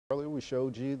Earlier we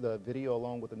showed you the video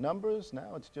along with the numbers.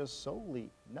 Now it's just solely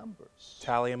numbers.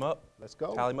 Tally them up. Let's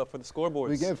go. Tally them up for the scoreboards.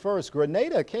 We begin first.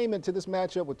 Grenada came into this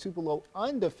matchup with Tupelo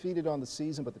undefeated on the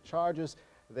season, but the Chargers,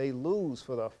 they lose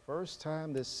for the first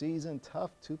time this season.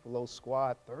 Tough Tupelo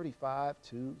squad,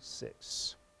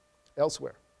 35-6.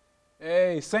 Elsewhere.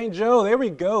 Hey, St. Joe, there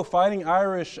we go. Fighting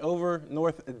Irish over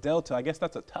North Delta. I guess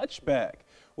that's a touchback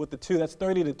with the two. That's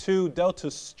 30-2. Delta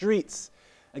Streets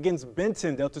against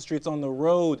Benton. Delta Streets on the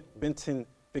road. Benton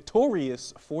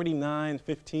victorious,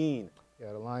 49-15.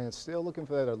 Yeah, the Lions still looking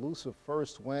for that elusive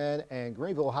first win. And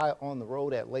Greenville High on the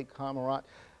road at Lake Comorant.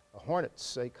 The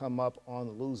Hornets, they come up on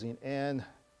the losing end,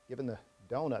 giving the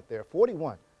donut there,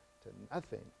 41-0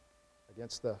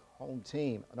 against the home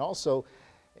team. And also,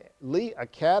 Lee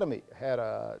Academy had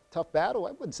a tough battle.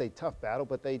 I wouldn't say tough battle,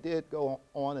 but they did go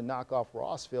on and knock off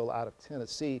Rossville out of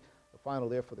Tennessee. The final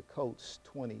there for the Coats,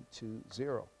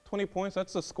 20-0. 20 points,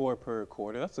 that's a score per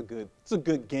quarter. That's a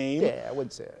good game. Yeah, I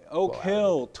wouldn't say it. Oak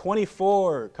Hill,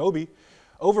 24, Kobe,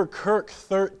 over Kirk,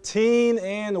 13,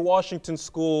 and Washington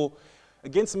School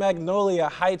against Magnolia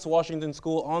Heights. Washington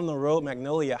School on the road.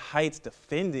 Magnolia Heights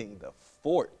defending the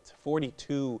fort,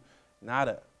 42-0.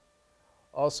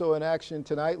 Also in action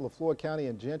tonight, LaFleur County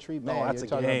and Gentry. Man, that's you're a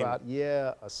talking game. about,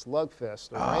 yeah, a slugfest.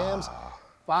 The Rams,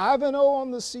 5-0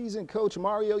 on the season. Coach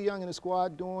Mario Young and his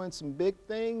squad doing some big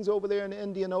things over there in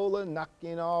Indianola,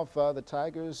 knocking off the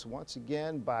Tigers once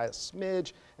again by a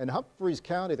smidge. And Humphreys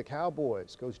County, the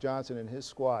Cowboys, Coach Johnson and his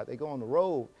squad, they go on the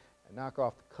road and knock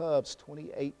off the Cubs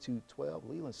 28-12.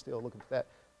 Leland's still looking for that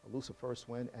elusive first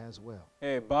win as well.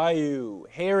 Hey, Bayou,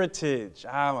 Heritage,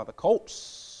 the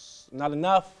Colts, not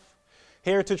enough.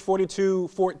 Heritage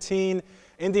 42-14,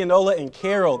 Indianola and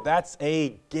Carroll, that's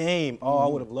a game. Oh, I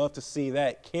would have loved to see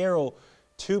that. Carroll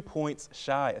 2 points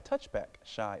shy, a touchback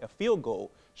shy, a field goal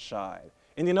shy.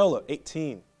 Indianola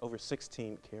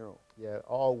 18-16 Carroll. Yeah,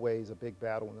 always a big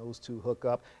battle when those two hook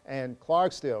up. And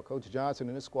Clarksdale, Coach Johnson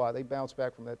and his squad, they bounced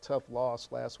back from that tough loss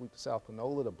last week to South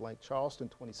Panola to blank Charleston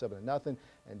 27-0.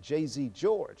 And Jay-Z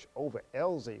George over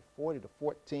Elsie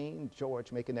 40-14.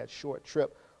 George making that short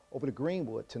trip over to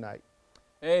Greenwood tonight.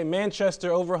 Hey,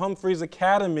 Manchester over Humphreys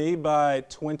Academy by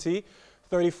 20,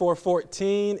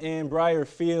 34-14, and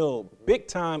Briarfield big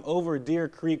time over Deer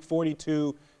Creek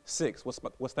 42-6.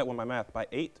 What's that one by math? By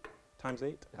 8 times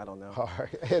 8? I don't know. All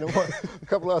right, and a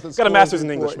couple other. Got a master's in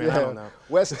English, man. Yeah. I don't know.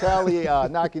 West Tally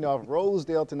knocking off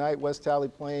Rosedale tonight. West Tally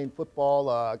playing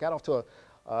football. Got off to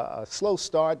a slow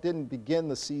start, didn't begin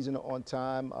the season on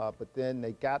time, but then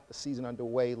they got the season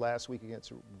underway last week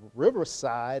against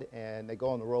Riverside, and they go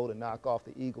on the road and knock off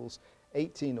the Eagles.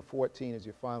 18-14 is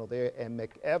your final there. And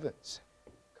McEvans,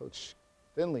 Coach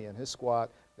Finley and his squad,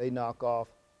 they knock off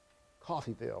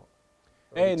Coffeyville.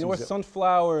 Hey, North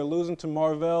Sunflower losing to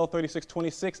Marvell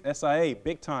 36-26. SIA,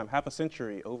 big time, half a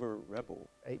century over Rebel.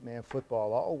 8-man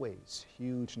football, always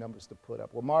huge numbers to put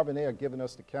up. Well, Marvin, they are giving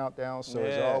us the countdown, so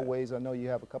as always, I know you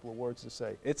have a couple of words to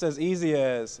say. It's as easy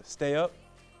as stay up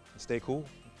and stay cool.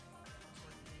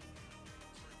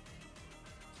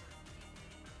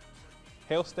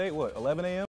 Hale State, what, 11 a.m.?